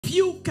of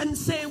you can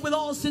say with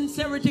all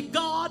sincerity,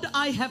 God,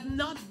 I have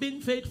not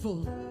been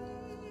faithful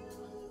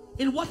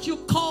in what you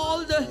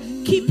called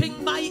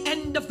keeping my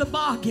end of the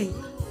bargain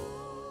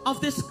of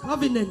this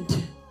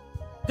covenant.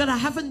 God, I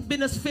haven't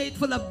been as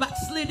faithful. I've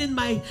backslid in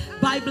my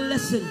Bible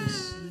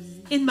lessons,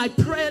 in my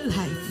prayer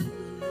life,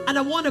 and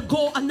I want to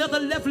go another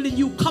level in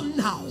you. Come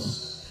now.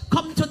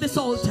 Come to this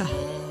altar.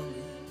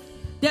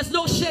 There's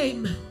no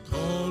shame.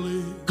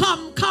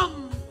 Come,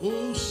 come.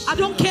 I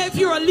don't care if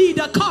you're a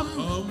leader.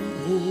 Come.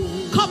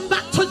 Come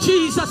back to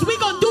Jesus. We're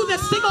going to do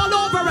this thing all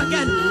over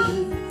again.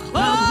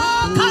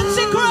 Oh,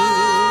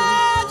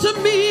 consecrate to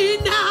me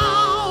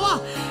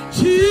now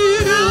to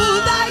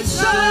thy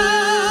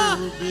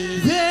service,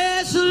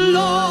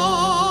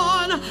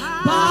 Lord,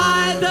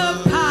 by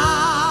the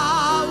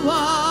power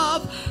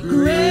of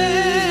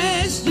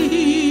grace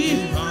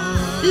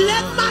divine.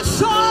 Let my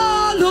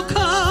soul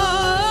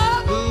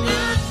come.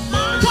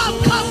 Come,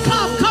 come,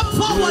 come, come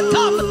forward,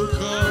 come.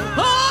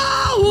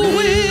 Oh,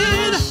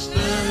 will.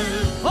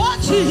 Oh,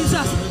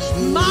 Jesus,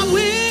 my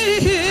will.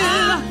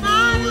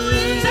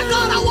 Say,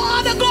 God, I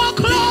want to go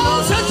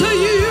closer to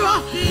you.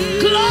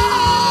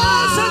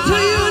 Closer to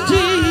you,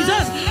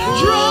 Jesus.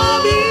 Draw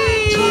me.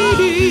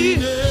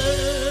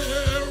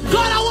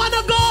 God, I want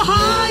to go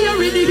higher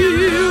in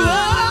you.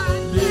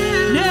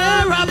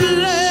 Near a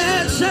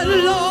blessed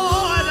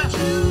Lord.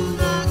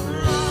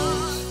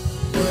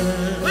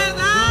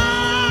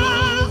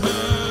 Without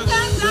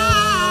the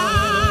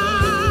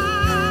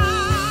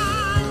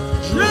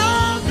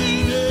draw me.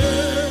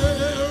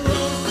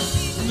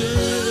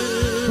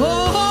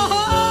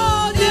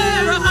 Oh,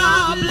 near a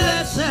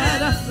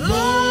blessed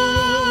Lord.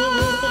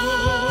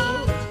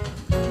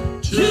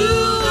 To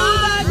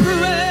thy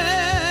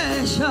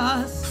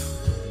precious.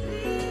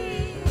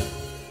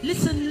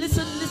 Listen,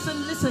 listen, listen,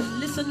 listen,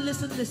 listen,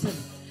 listen, listen.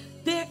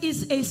 There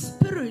is a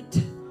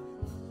spirit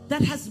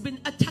that has been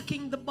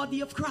attacking the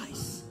body of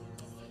Christ,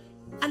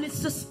 and it's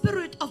the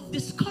spirit of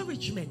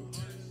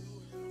discouragement.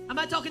 Am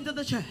I talking to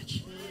the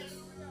church?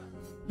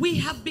 We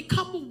have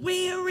become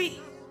weary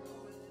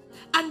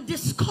and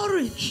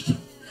discouraged,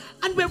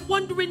 and we're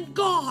wondering,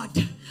 God,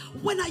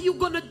 when are you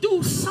going to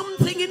do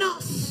something in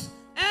us?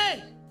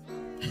 Hey!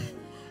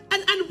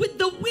 And with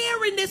the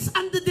weariness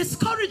and the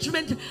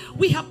discouragement,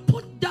 we have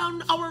put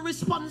down our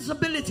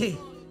responsibility.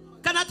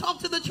 Can I talk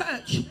to the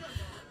church?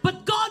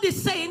 But God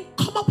is saying,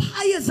 come up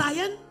higher,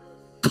 Zion.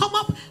 Come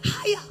up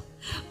higher.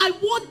 I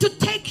want to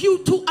take you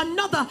to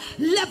another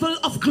level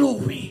of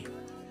glory.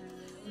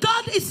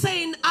 God is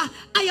saying, I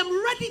am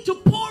ready to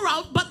pour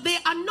out, but they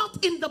are not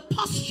in the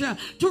posture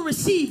to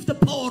receive the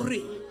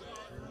pouring.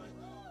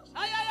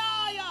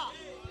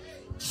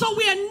 So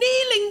we are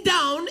kneeling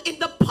down in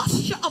the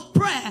posture of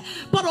prayer,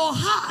 but our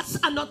hearts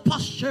are not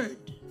postured.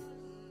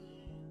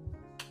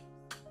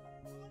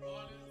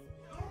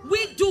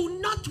 We do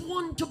not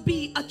want to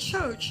be a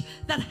church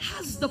that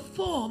has the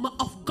form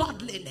of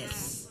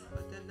godliness,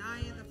 but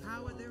deny the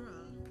power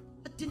thereof.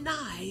 but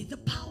deny the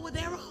power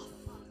thereof.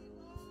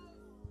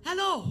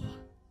 Hello,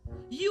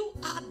 you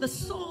are the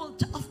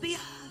salt of the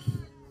earth,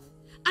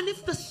 and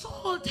if the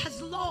salt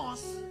has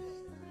lost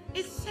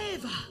its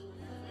savor,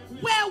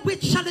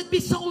 wherewith shall it be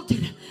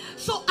salted?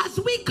 So as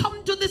we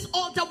come to this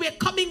altar, we're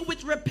coming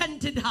with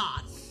repentant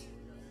hearts.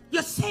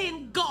 You're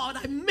saying, God,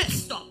 I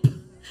messed up.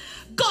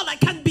 God, I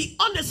can be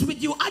honest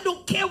with you. I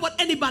don't care what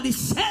anybody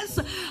says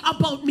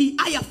about me.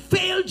 I have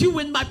failed you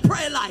in my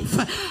prayer life.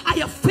 I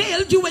have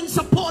failed you in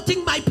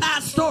supporting my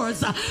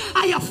pastors.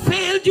 I have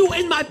failed you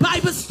in my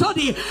Bible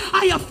study.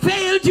 I have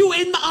failed you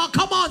in my... Oh,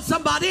 come on,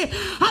 somebody.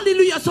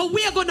 Hallelujah. So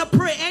we are going to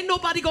pray. Ain't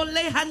nobody going to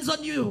lay hands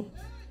on you.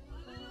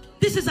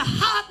 This is a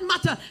hard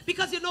matter,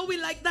 because you know we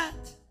like that.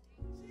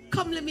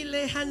 Come, let me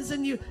lay hands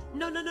on you.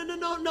 No, no, no, no,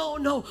 no, no,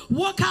 no.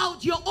 Work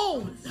out your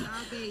own.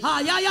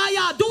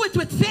 Yeah. Do it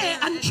with fear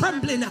and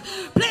trembling.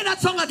 Play that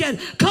song again.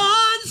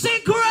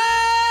 Consecrate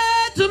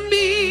to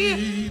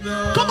me.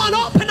 Come on,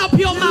 open up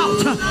your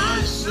mouth.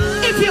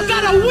 If you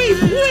gotta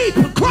weep, weep,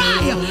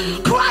 cry.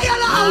 Cry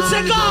aloud.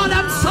 Say, God,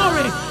 I'm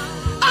sorry.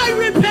 I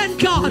repent,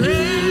 God.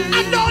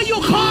 I know you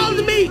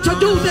called me to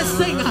do this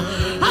thing.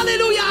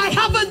 Hallelujah. I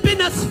haven't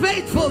been as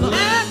faithful.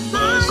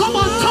 Come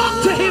on,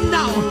 talk to him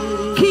now.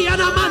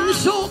 Kiana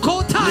manso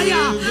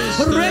kotaya.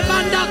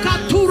 Rebanda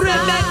kature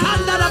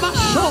mekanda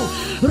rabaso.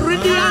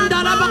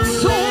 Ridianda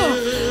rabaso.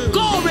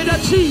 Glory to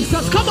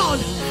Jesus. Come on.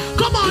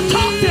 Come on,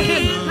 talk to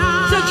him.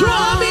 Say,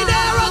 draw me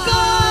there, oh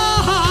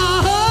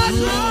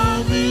God.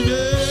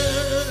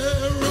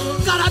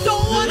 God, I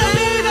don't want to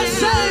be the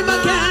same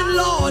again,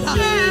 Lord.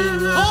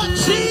 Oh,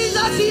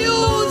 Jesus,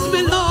 use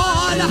me,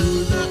 Lord.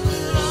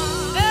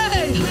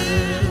 Hey.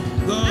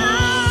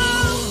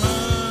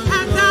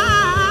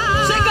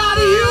 Say, God,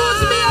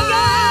 use me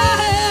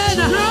again.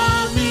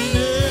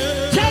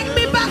 Take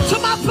me back to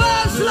my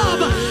first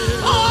love.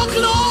 Oh,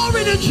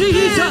 glory to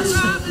Jesus.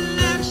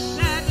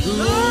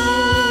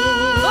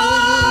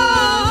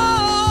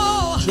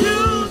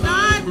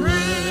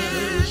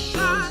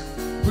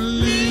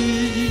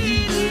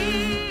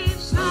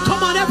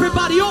 Come on,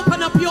 everybody,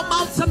 open up your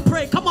mouths and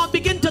pray. Come on,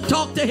 begin to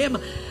talk to him.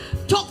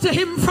 talk to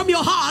him from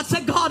your heart.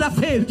 Say, God, I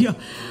failed you.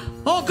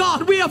 Oh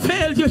God, we have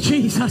failed you,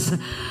 Jesus.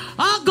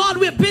 Oh God,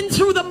 we've been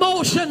through the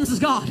motions,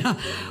 God.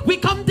 We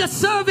come to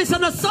service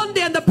on a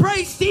Sunday and the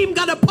praise team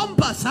got to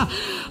pump us.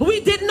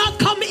 We did not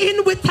come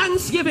in with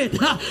thanksgiving.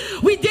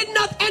 We did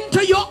not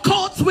enter your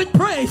courts with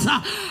praise.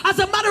 As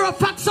a matter of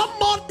fact, some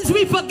mornings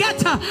we forget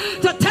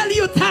to tell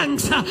you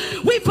thanks.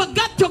 We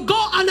forget to go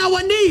on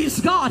our knees,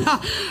 God.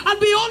 And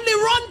we only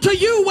run to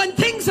you when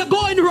things are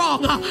going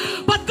wrong.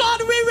 But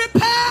God, we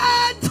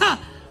repent.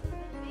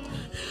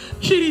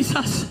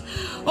 Jesus.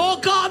 Oh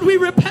God, we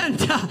repent.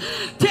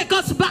 Take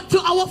us back to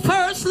our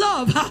first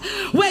love,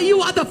 where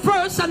you are the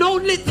first and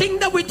only thing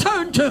that we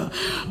turn to.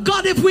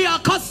 God, if we are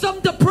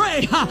accustomed to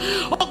pray,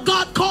 oh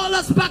God, call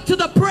us back to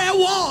the prayer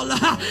wall.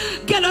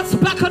 Get us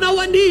back on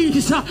our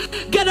knees.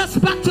 Get us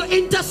back to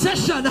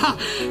intercession.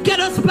 Get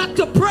us back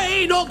to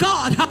praying, oh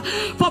God,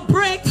 for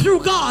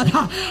breakthrough, God.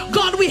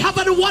 God, we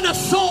haven't won a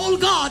soul,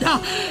 God,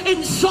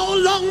 in so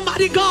long,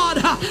 mighty God.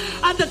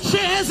 And the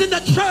chairs in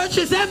the church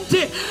is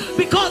empty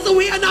because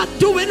we are not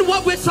doing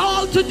what we're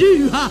called to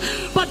do.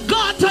 But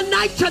God,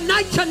 tonight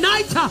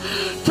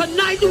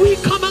we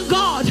come on,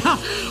 God.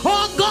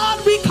 Oh God,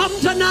 we come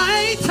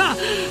tonight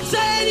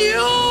saying,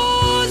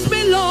 use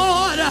me,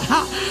 Lord.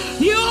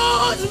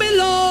 Use me,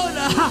 Lord.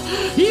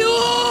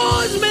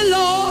 Use me,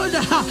 Lord.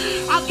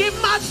 I give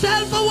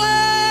myself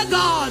away,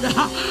 God,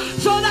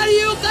 so that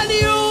you can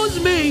use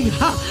me.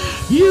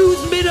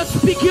 Use me to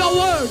speak your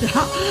word.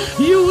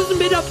 Use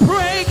me to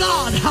pray,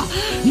 God.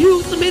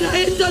 Use me to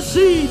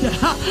intercede.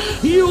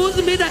 Use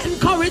me to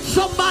encourage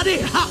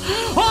somebody.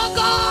 Oh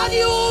God,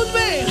 use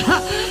me.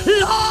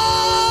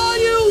 Lord,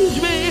 use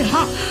me.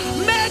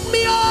 Make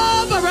me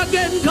over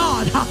again,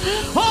 God.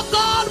 Oh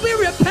God, we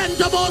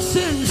repent of our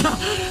sins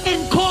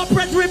in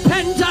corporate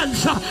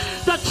repentance.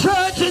 The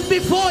church is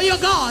before you,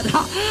 God.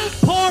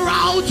 Pour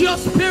out your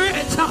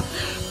spirit.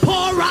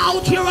 Pour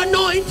out your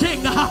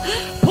anointing.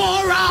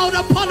 Pour out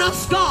upon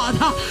us, God.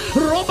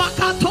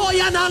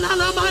 Robakatoya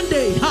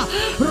nanamande.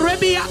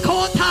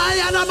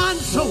 Rebiakotaya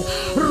namanso.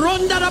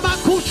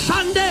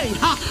 Rondarabakushande.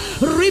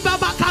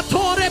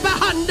 Ribabakatore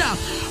bahanda.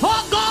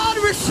 Oh God,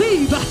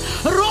 receive.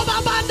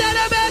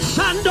 Robabandere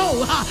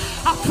shando.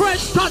 A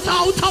fresh touch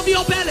out of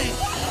your belly.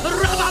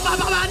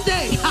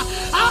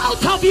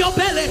 Out of your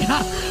belly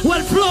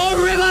will flow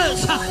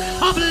rivers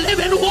of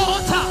living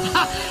water.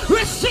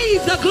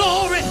 Receive the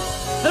glory.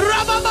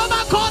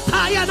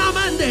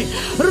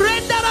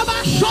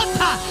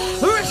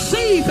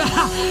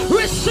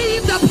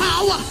 Receive the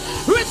power.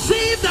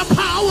 Receive the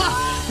power.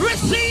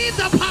 Receive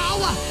the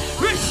power.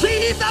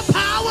 Receive the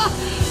power.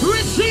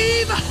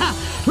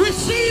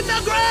 Receive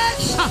the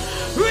grace.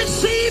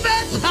 Receive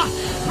it.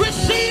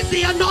 Receive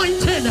the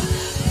anointing.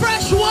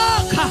 Fresh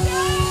work.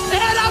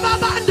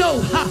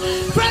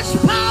 Fresh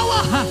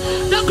power.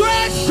 The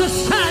grace to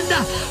stand.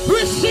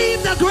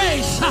 Receive the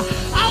grace.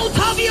 Out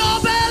of your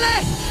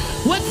belly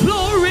will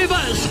flow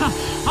rivers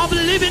of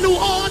living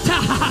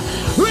water.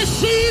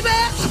 Receive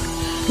it.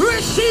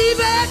 Receive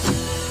it.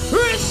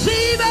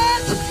 Receive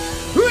it.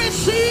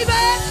 Receive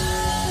it.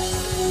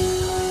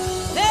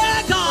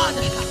 Dear God,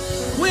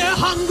 we're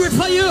hungry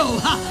for you.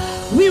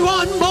 We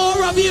want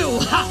more of you.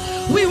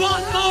 We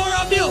want more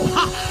of you.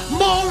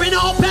 More in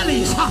our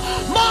bellies.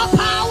 More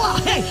power.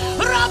 Hey,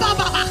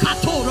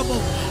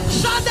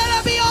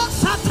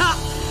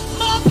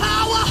 more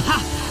power.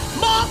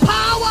 More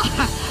power.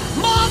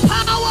 More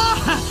power.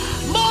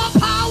 More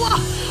power.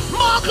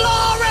 More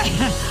glory.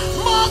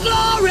 More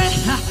glory.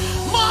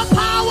 More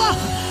power.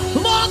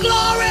 More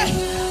glory.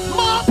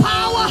 More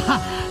power.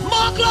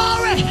 More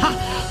glory.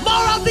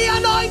 More of the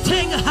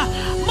anointing.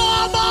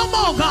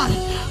 More, God.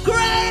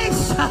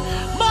 Grace.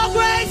 More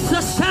grace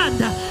to stand.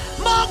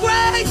 More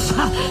grace.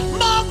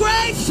 More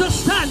grace to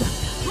stand.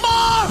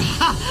 More.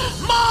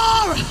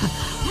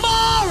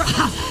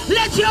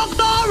 Let your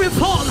glory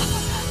fall.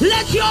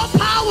 Let your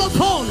power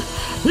fall.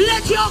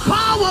 Let your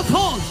power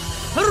fall.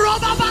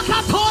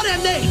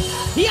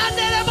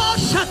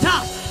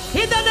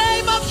 In the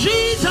name of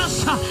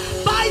Jesus.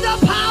 By the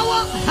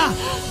power.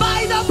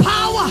 By the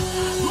power.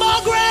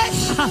 More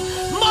grace.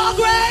 More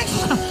grace.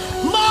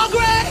 More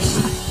grace.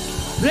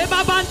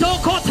 Rebabando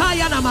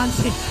kotaya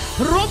namansi.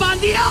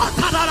 Robandia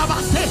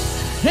tarabase.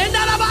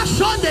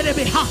 Endarabashonde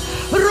rebeha.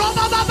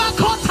 Robababa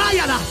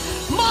kotayana.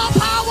 More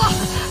power.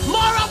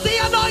 More of the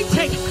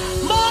anointing.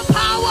 More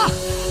power.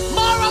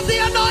 More of the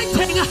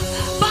anointing.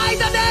 By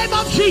the name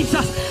of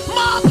Jesus.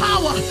 More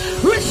power.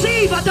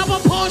 Receive a double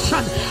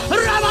portion.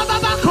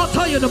 Rabababa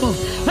kotoyunumo.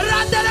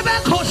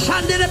 Randelebe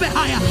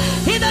koshandelebehaya.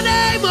 In the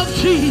name of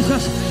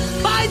Jesus.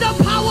 By the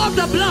power of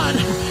the blood.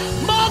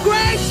 More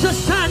grace to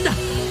stand.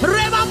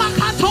 Reba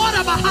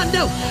makatora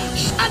bahando.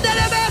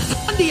 Shandelebe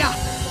sondia.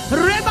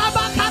 Reba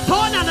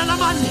makatona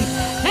nanamandi.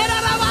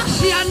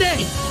 Erarabashiane.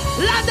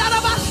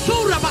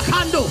 Landarabasura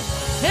bakando.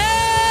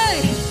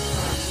 Hey.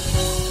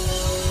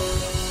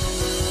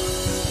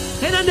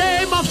 In the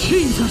name of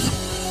Jesus.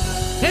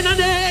 In the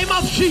name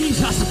of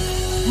Jesus.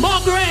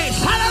 More grace.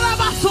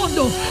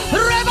 Hararabasondo.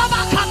 Reba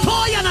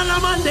makatoya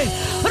nanamande.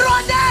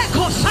 Ronde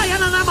kosaya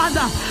nanamanda.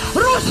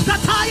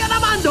 Ruskataya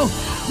Namando.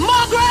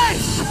 More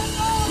grace.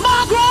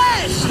 More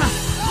grace.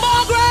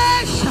 More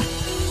grace.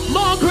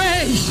 More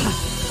grace.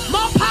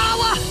 More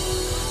power.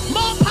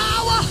 More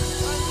power.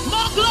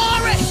 More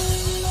glory.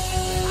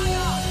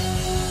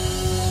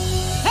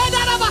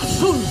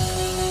 Edarabasul.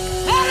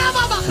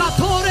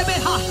 Erababakatore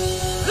beha.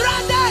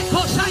 Grande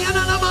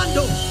Kosayana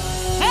Namando.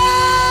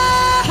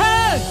 Hey,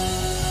 hey.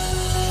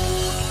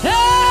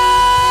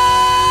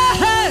 Hey,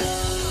 hey.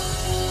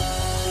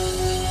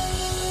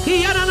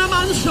 Iana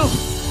Manso.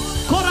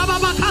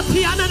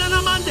 Korababakati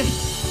Ananamande.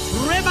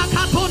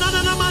 Rebakatona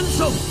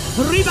Namanso.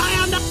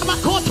 Ribayanda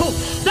Makoto.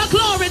 The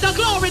glory, the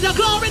glory, the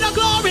glory, the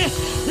glory.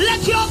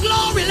 Let your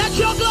glory, let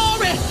your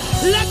glory,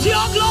 let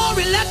your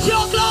glory, let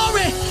your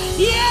glory.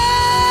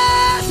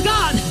 Yes,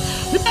 God.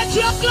 Let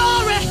your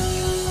glory,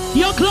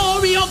 your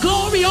glory, your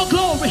glory, your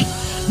glory,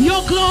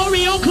 your glory,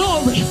 your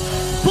glory,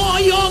 for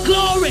your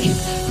glory,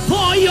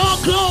 for your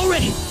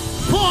glory,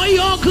 for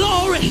your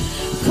glory,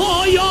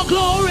 for your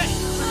glory.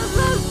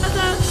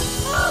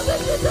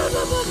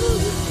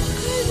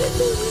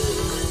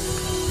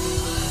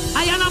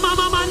 Ayana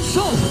Mama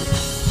Manso.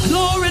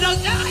 Glory to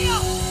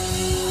God.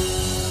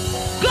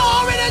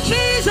 Glory to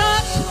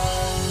Jesus.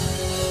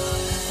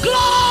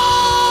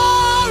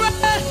 Glory.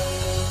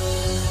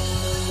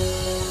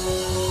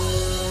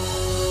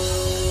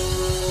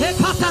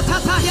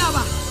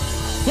 Ekatatatayaba.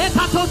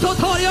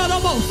 Ekatototorio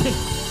robote.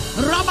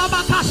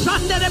 Rababaka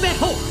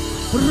shanderebeho.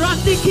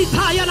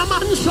 Randikitaya na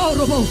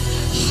mansorobo.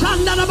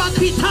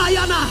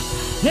 Shandarabakitaya na.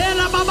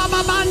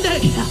 Elabababande.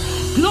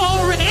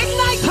 Glory.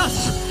 Ignite us.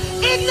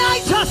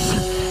 Ignite us.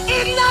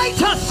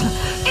 Ignite us.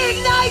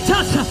 Ignite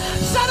us.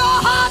 Set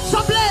our hearts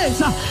ablaze.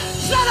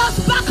 Set us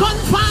back on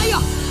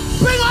fire.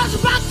 Bring us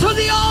back to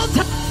the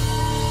altar.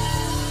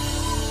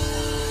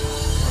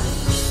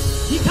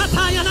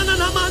 Ikataya na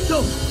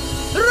namando.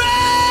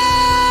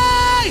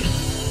 Ray!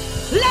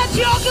 Let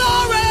your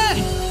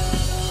glory.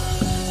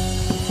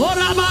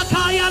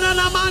 Oramakaya na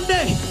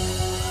namande.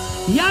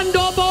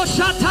 Yando bo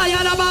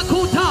shataya na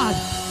bakuta.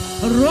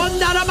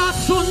 Ronda na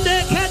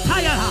basunde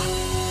ketaya.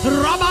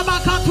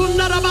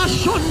 Rababakatunda na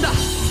bashunda.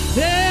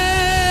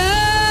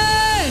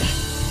 Hey!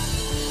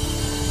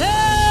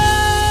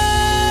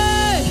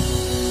 Hey!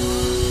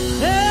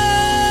 Hey!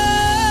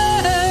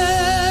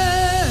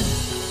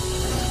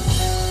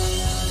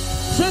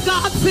 Say,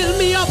 God, fill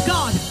me up,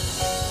 God.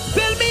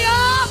 Fill me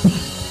up.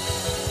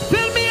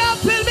 Fill me up,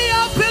 fill me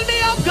up, fill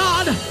me up,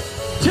 God.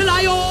 Till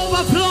I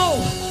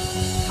overflow.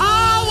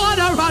 I want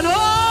to run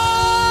over.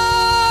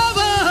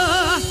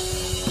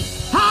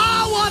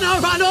 I want to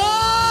run over.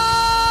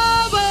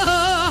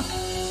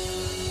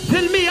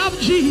 Fill me up,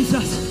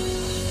 Jesus.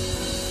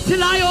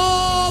 Till I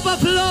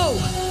overflow.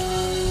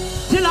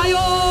 Till I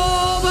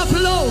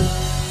overflow.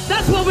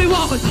 That's what we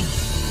want.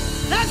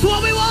 That's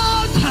what we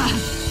want.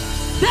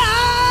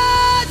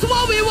 That's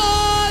what we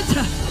want.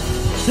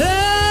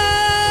 Hey.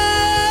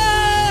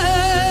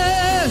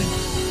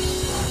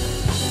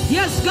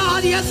 Yes,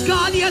 God, yes,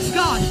 God, yes,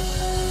 God.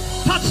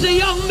 Touch the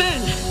young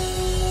men.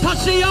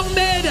 Touch the young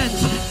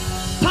maidens.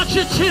 Touch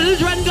the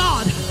children,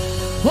 God.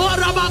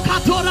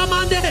 Orabakatora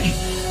mande.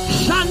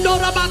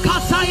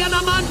 Shandorabakasaya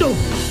namando.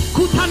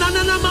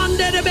 Kutanana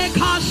namande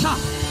rebekasha.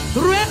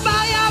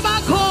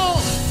 Rebayabako.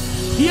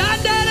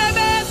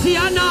 Yanderebe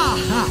siana.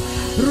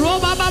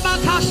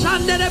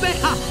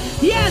 Robababakashanderebeha.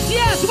 Yes,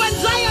 yes, when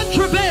Zion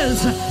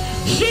travails,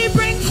 she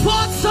brings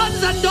forth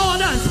sons and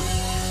daughters.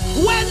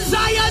 When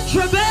Zion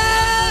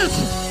travails,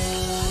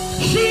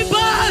 she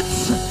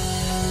births.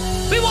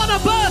 We want to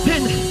birth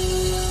in.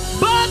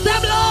 Birth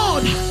them,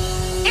 Lord,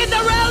 in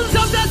the realms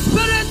of the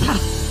Spirit.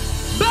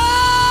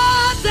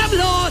 Birth them,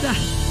 Lord.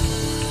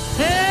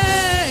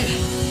 Hey.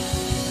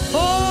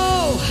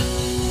 Oh.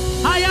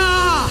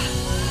 Hiya.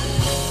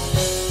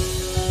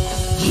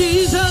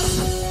 Jesus.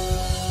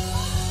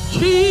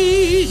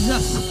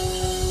 Jesus.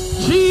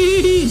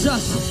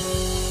 Jesus.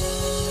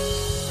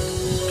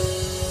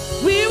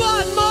 We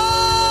want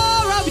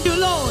more of you,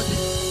 Lord.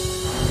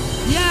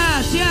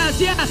 Yes, yes,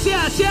 yes,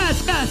 yes,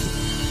 yes, yes.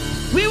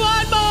 We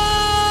want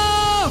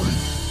more.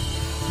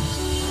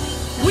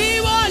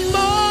 We want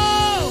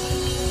more.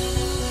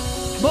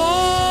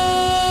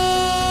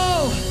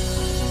 More.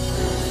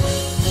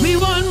 We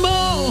want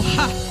more.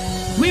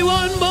 We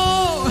want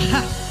more.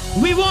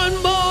 We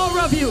want more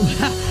of you.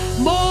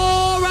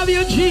 More of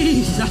you,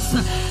 Jesus.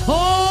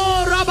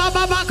 Oh,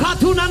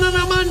 Rabababakatuna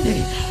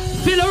Namande.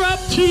 Fill her up,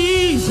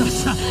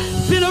 Jesus.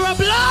 Fill her up,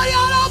 Lord.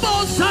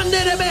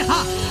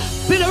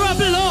 Fill her up,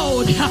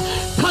 Lord.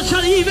 Touch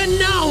her even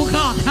now,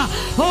 God.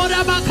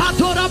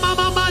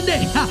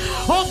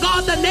 Oh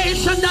God, the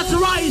nation that's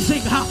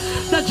rising,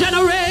 the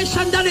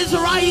generation that is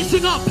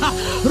rising up.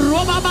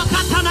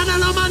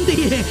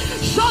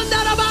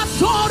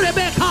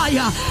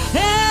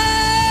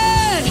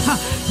 Hey,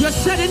 you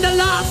said in the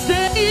last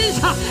days,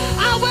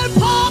 I will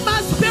pour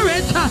my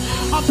spirit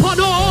upon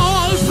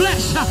all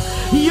flesh.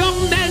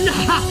 Young men,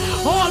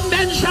 all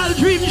men shall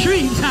dream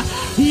dreams.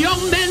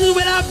 Young men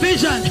will have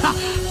vision.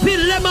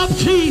 Fill them up,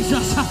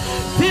 Jesus.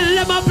 Fill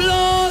them up,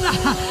 Lord.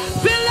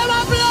 Fill them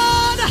up,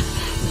 Lord.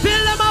 Fill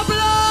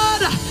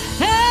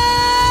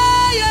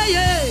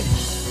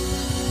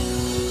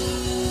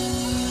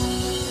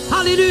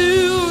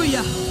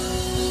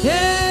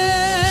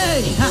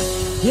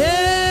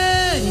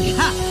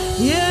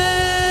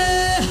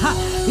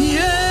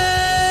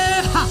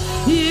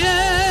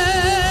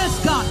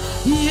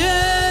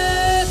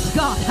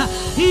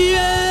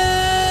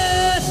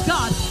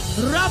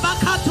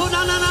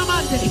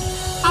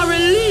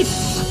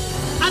release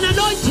an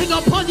anointing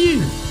upon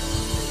you.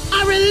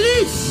 I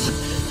release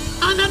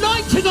an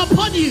anointing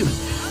upon you.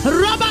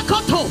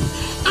 Rabakoto.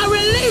 I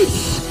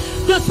release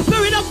the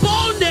spirit of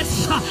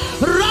boldness.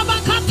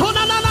 Rabakato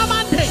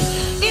nalamande.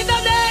 In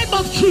the name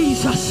of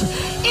Jesus.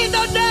 In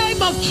the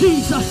name of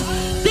Jesus.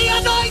 The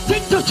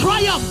anointing to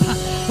triumph.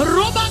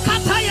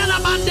 Robakataya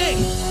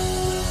lamande.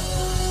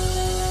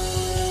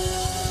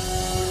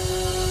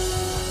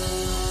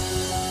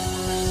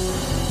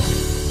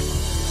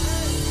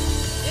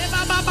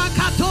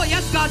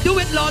 Yes, God, do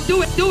it, Lord,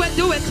 do it, do it,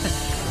 do it.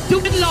 Do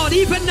it, Lord,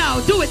 even now.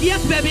 Do it.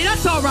 Yes, baby,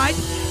 that's all right.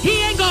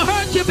 He ain't gonna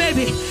hurt you,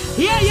 baby.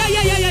 Yeah.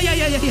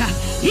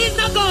 He's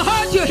not gonna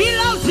hurt you. He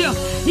loves you.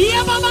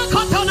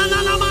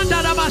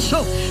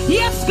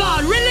 Yes,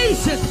 God,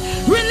 release it.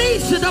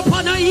 Release it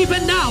upon her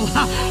even now.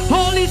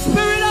 Holy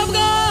Spirit of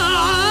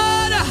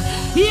God.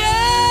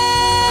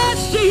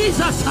 Yes,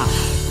 Jesus.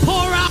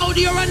 Pour out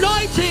your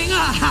anointing.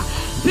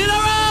 Fill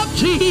her up,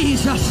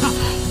 Jesus.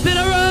 Fill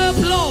her up,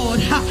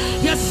 Lord.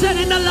 You said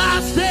in the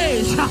last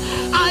days,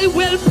 I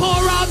will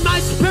pour out my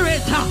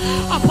spirit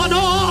upon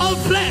all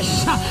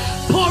flesh.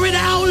 Pour it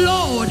out,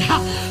 Lord.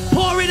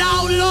 Pour it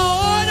out,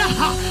 Lord.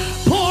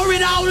 Pour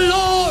it out,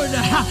 Lord.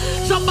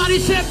 Somebody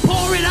said,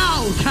 pour it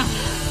out.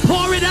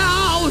 Pour it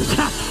out.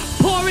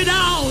 Pour it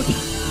out.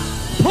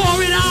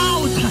 Pour it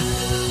out.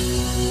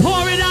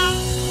 Pour it out.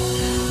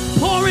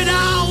 Pour it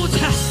out.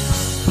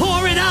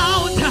 Pour it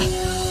out.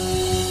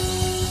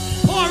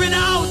 Pour it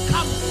out.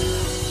 Come.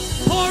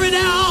 Pour it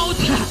out.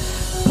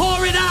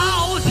 Pour it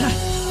out.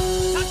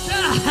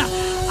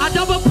 A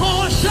double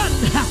portion.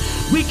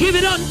 We give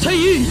it unto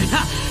you.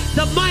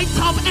 The might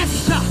of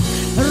Esther.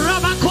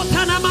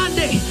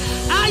 Rabakotanamande.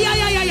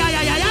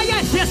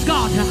 Yes,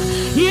 God.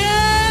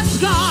 Yes,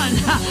 God.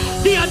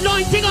 The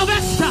anointing of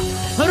Esther.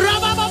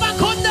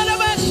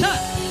 Rababakondelebesha.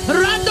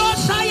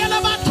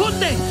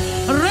 Randosayalabatunde.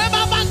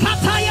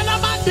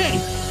 Rebabakatayalamande.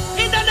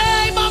 In the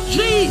name of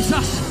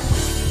Jesus.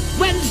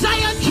 When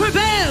Zion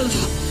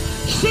travails,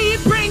 she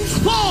brings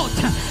forth.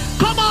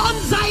 Come on,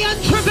 Zion,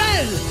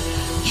 travail.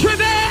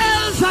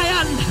 Travail,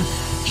 Zion.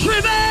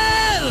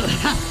 Travail.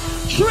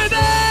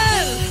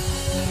 Travail.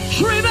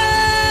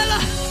 Travail.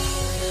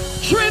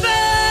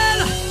 Travail.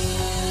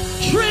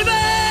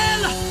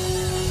 Travail.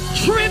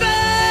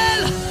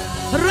 Travail.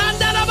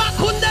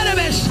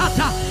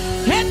 Randalabakundelebeshata.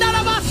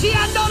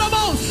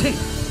 Hendarabasiandolobose.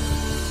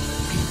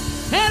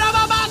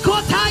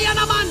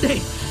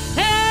 Erababakotayanamande.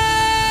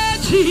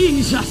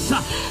 Jesus,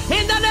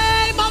 in the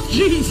name of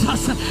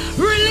Jesus,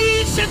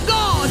 release it,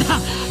 God,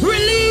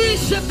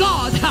 release it,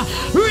 God,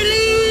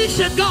 release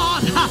it,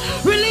 God,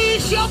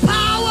 release your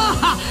power,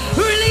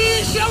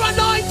 release your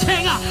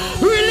anointing,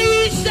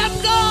 release them,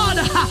 God,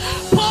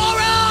 pour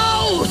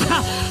out,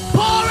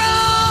 pour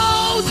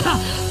out,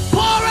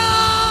 pour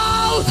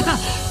out,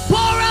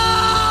 pour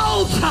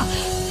out,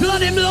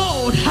 flood him,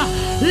 Lord,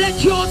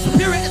 let your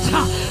spirit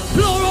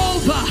flow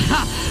over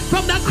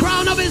from the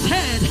crown of his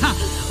head.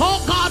 Oh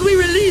God, we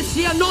release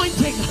the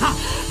anointing,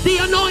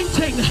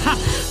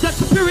 the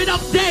spirit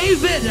of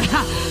David,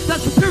 the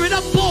spirit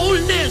of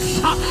boldness.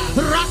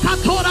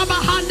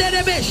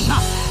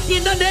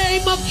 In the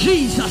name of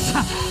Jesus,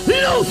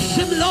 loose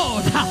him,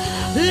 Lord.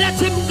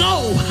 Let him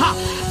go.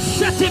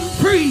 Set him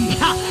free.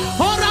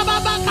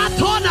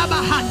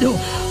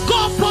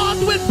 Go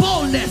forth with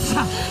boldness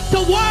to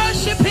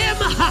worship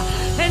him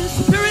in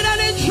spirit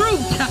and in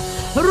truth.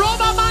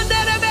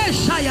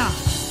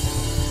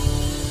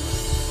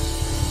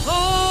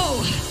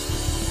 Oh,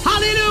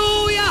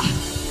 hallelujah.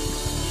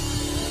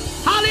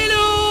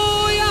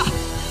 Hallelujah.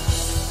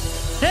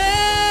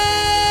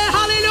 Hey,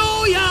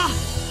 hallelujah.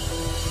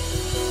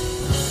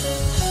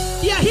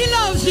 Yeah, he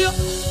loves you.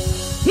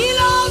 He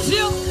loves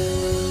you.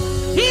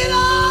 He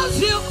loves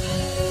you.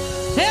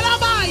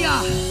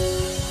 Elabaya.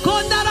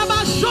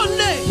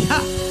 Kondarabashonde.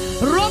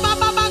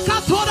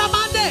 Robabakatora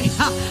mande.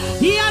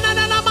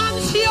 Yanana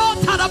mansio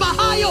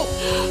tarabahayo.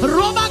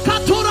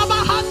 Robakatora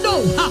bahando.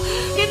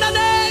 In the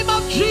name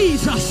of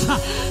Jesus.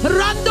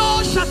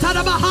 Rando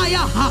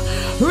shatarabahaya.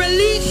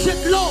 Release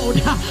it,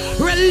 Lord.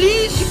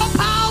 Release your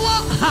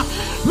power.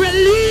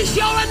 Release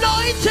your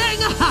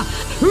anointing.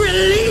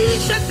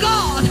 Release it,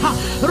 God.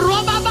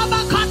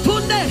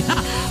 Robababakatunde.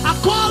 I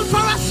call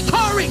for a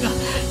stirring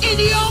in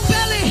your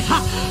belly.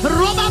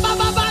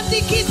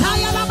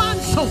 Robabababandikitaya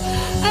lamanso.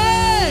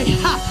 Hey,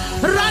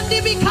 Randi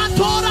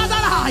bikatora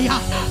daraya.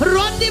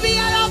 Randi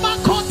biara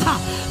makota.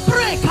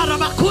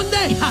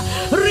 Brekarabakunde.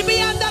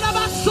 Ribianda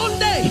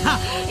rabasunde.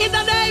 In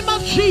the name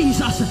of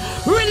Jesus,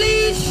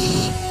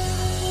 release.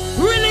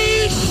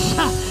 Release.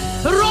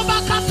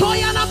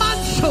 Robakatoya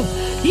lamanso.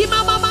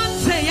 Imama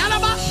manse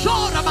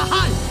yalabashora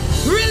bahai.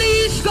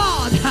 Release,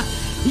 God.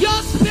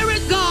 Your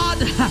spirit, God.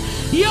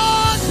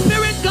 Your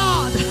spirit,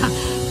 God.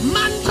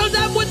 Mantle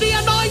them with the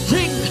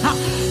anointing.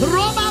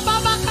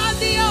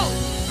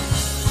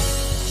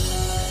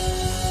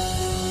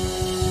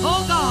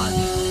 Oh God.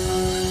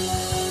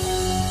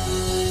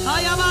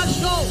 I am a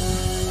show.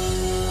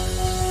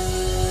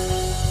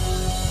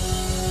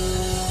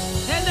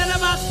 And then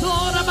I'm a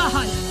sword of a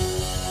high.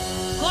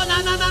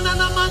 na na na na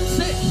na man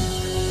say.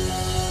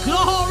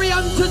 Glory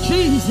unto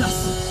Jesus.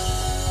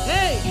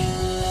 Hey.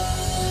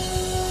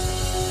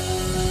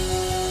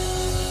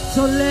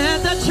 So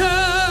let the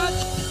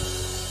church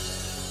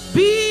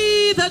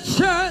be the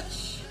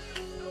church.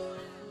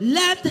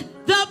 Let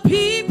the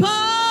people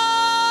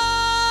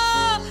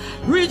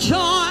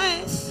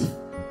rejoice.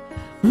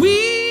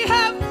 We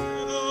have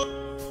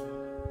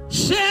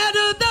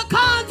shattered the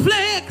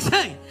conflicts.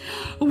 Hey.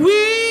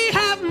 We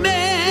have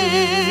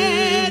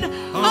made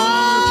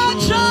our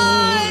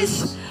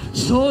choice.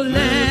 So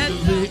let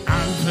the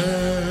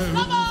anthem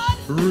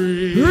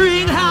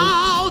ring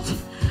out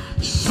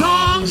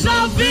songs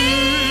of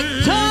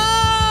victory's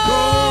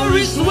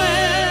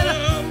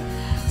well,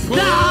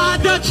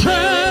 that the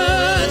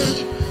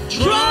church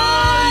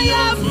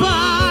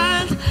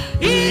triumphant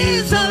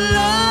is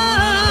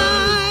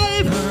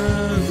alive.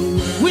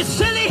 We're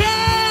silly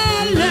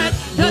here, let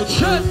the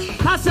church,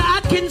 Pastor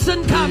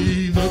Atkinson, come.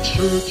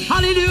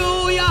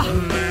 Hallelujah.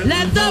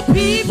 Let the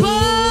people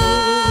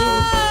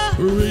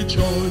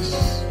rejoice.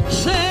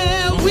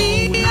 Say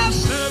we have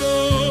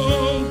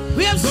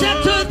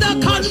settled the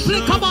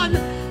conflict. Come on,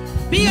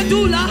 be a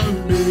doula.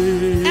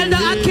 Elder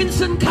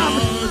Atkinson,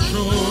 come.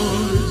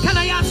 Can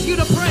I ask you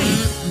to pray?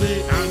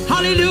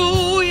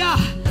 Hallelujah.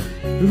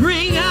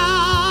 Ring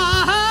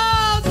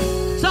out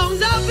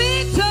songs of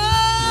victory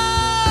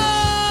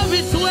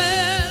as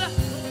well.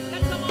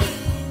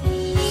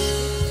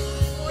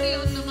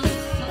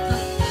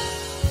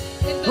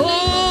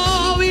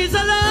 Oh, he's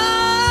alive.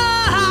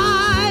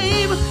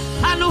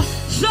 And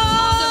so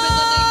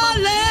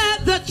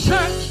let the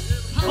church.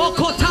 Oh,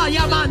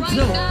 Kotaya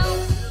Manto.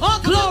 Oh,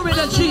 glory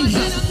to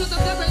Jesus.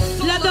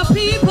 Let the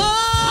people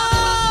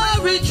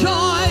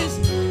rejoice.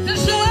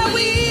 Say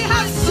we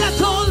have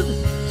settled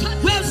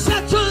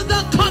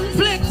the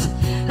conflict,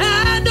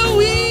 and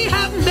we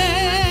have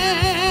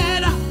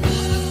made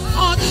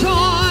our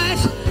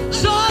choice.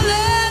 So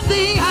let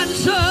the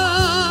answer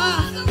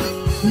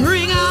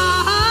ring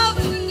out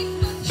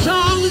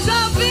songs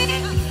of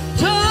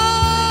victory's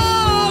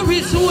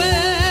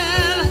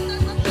well,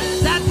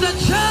 that the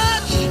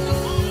church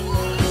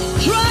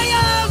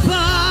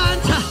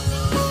triumphant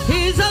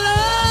is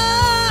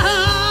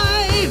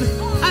alive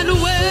and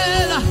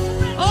well.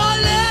 Oh,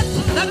 let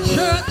the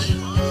church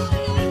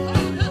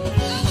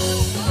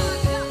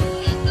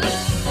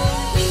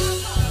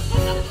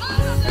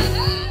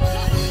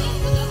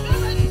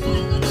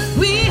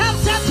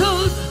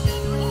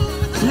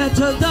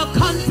settle the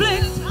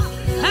conflict,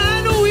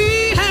 and we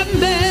have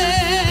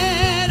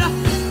made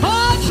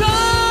our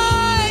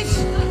choice.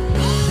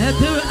 Let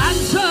the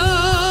answer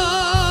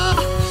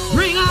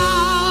ring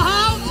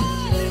out.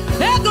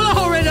 Hey,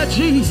 glory to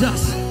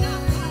Jesus.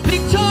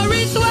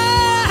 Victory's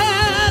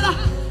well,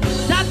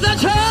 that the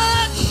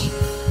church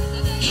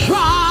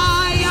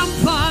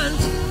triumphant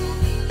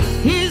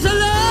is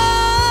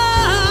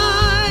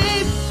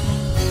alive.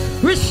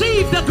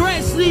 Receive the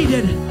grace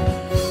needed.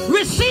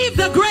 Receive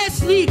the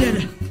grace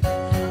needed.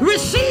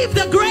 Receive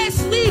the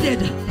grace needed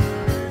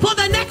for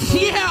the next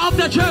year of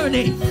the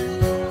journey.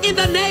 In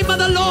the name of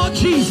the Lord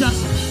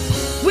Jesus,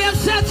 we have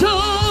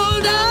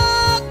settled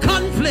our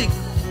conflict,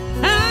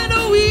 and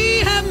we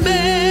have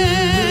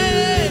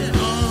made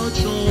our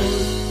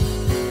choice.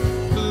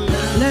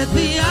 Let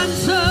the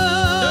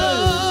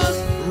answers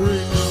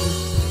ring out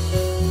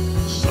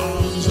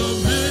songs of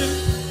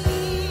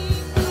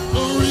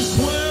victory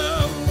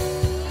swell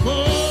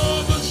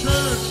for the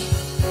church.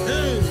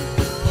 Hey.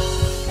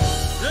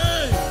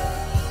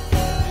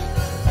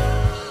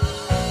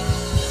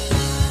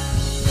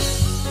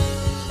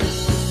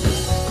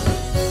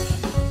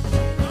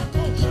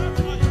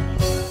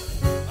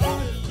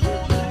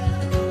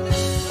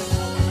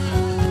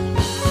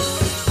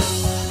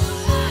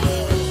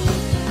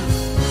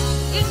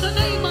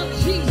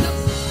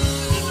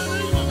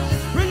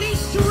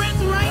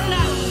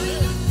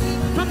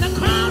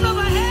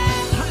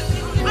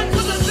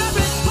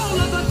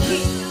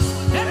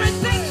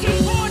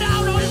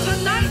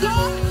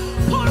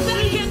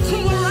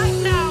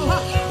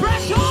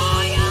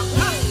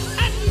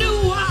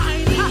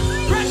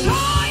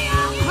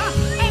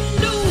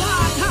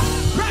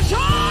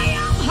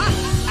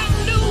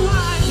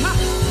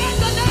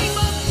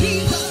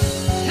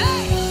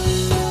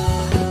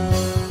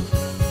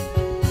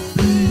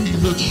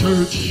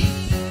 Church,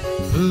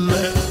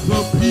 let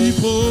the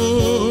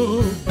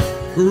people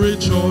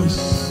rejoice.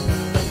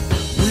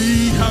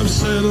 We have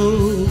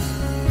settled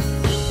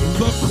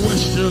the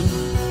question.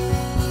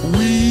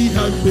 We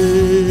have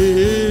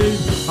made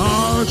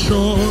our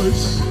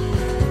choice.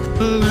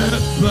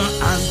 Let the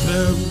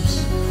anthems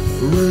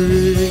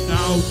ring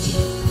out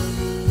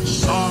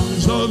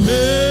songs of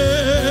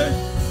victory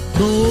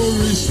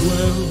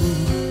swell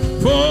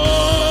for